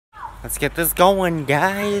Let's get this going,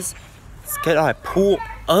 guys. Let's get our pool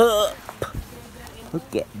up.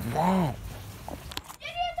 Look at that.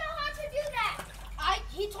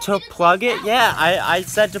 To plug it? Yeah, I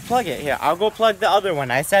said to plug it. Here, I'll go plug the other one.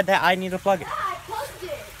 I said that I need to plug it. Yeah, I plugged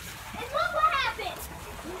it. And look what happened.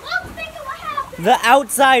 Look, think of what happened. The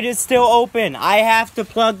outside is still open. I have to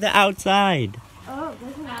plug the outside. Oh,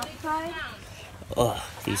 there's an outside? Ugh,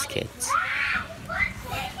 these kids.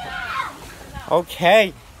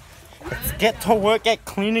 Okay, let's get to work at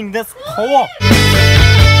cleaning this pool.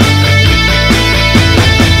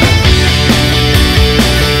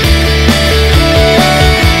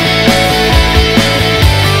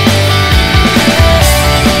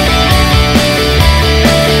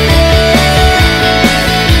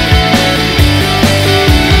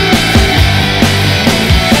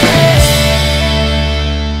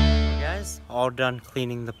 All done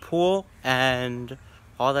cleaning the pool, and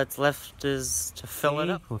all that's left is to fill it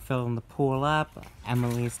up. We're filling the pool up.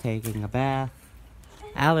 Emily's taking a bath.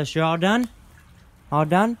 Alice, you're all done? All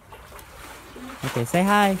done? Okay, say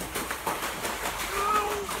hi.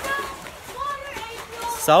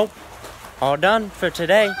 So, all done for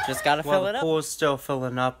today. Just gotta fill it up. The pool's still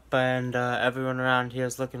filling up, and everyone around here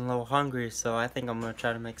is looking a little hungry, so I think I'm gonna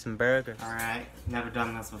try to make some burgers. Alright, never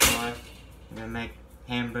done this before. I'm gonna make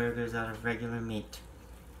hamburgers out of regular meat.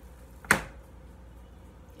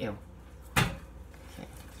 Ew. Okay.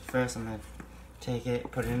 First I'm gonna take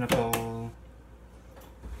it, put it in a bowl.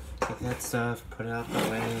 Take that stuff, put it out the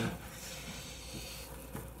way.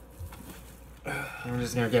 I'm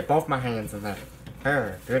just gonna get both my hands in there.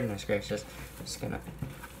 Goodness gracious. I'm just gonna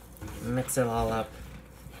mix it all up.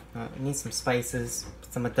 Need some spices,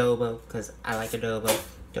 some adobo, because I like adobo.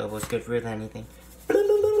 Adobo's good for anything.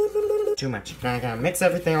 Too much. Now I gotta mix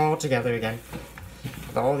everything all together again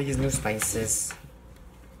with all these new spices.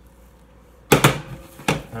 I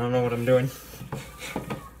don't know what I'm doing,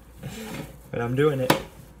 but I'm doing it.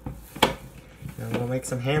 I'm gonna make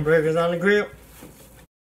some hamburgers on the grill.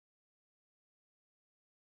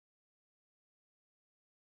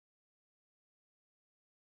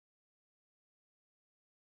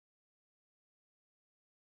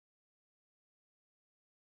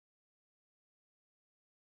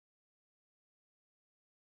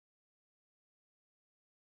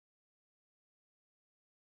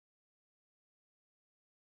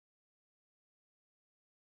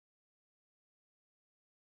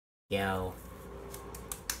 Yo.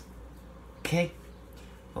 Okay,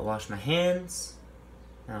 I'll wash my hands,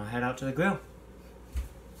 and I'll head out to the grill.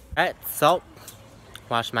 Alright, so,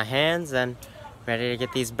 wash my hands, and ready to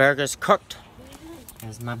get these burgers cooked.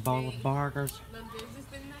 There's my bowl of burgers.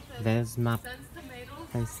 There's my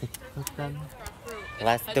place to cook them.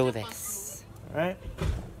 Let's do this. Alright,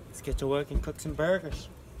 let's get to work and cook some burgers.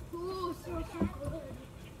 Ooh, so good.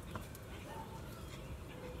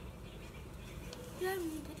 You haven't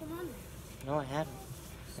even put them on there. No, I haven't.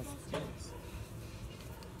 Let's do this.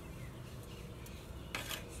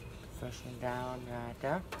 First one down right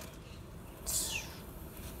there.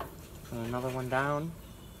 Put another one down.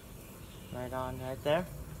 Right on right there.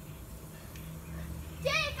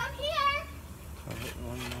 Jake, I'm here. Put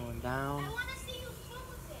one more down. I want to see you swim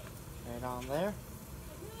with it. Right on there.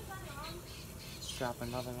 Let's drop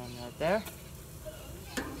another one right there.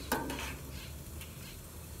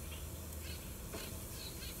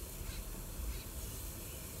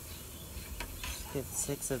 Get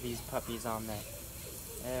 6 of these puppies on there.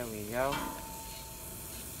 There we go.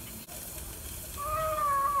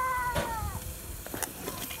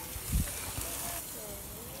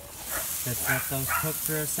 Let's let those cook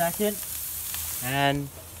for a second, and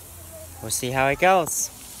we'll see how it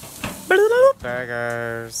goes.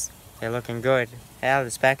 Burgers. They're looking good. Hey,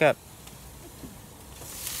 Alice, back up.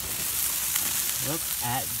 Look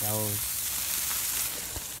at those.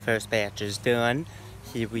 First batch is done.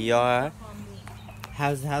 Here we are.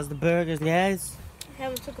 How's the burgers, guys? I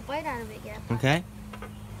haven't took a bite out of it yet. Okay.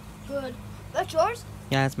 Good. That's yours?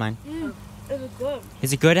 Yeah, that's mine. It was good.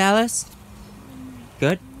 Is it good, Alice?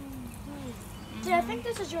 Good? See, I think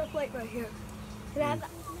this is your plate right here. Can I have that?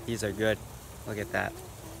 These are good. Look at that.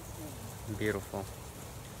 Beautiful.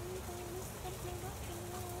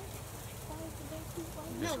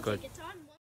 No, It's good. take your time.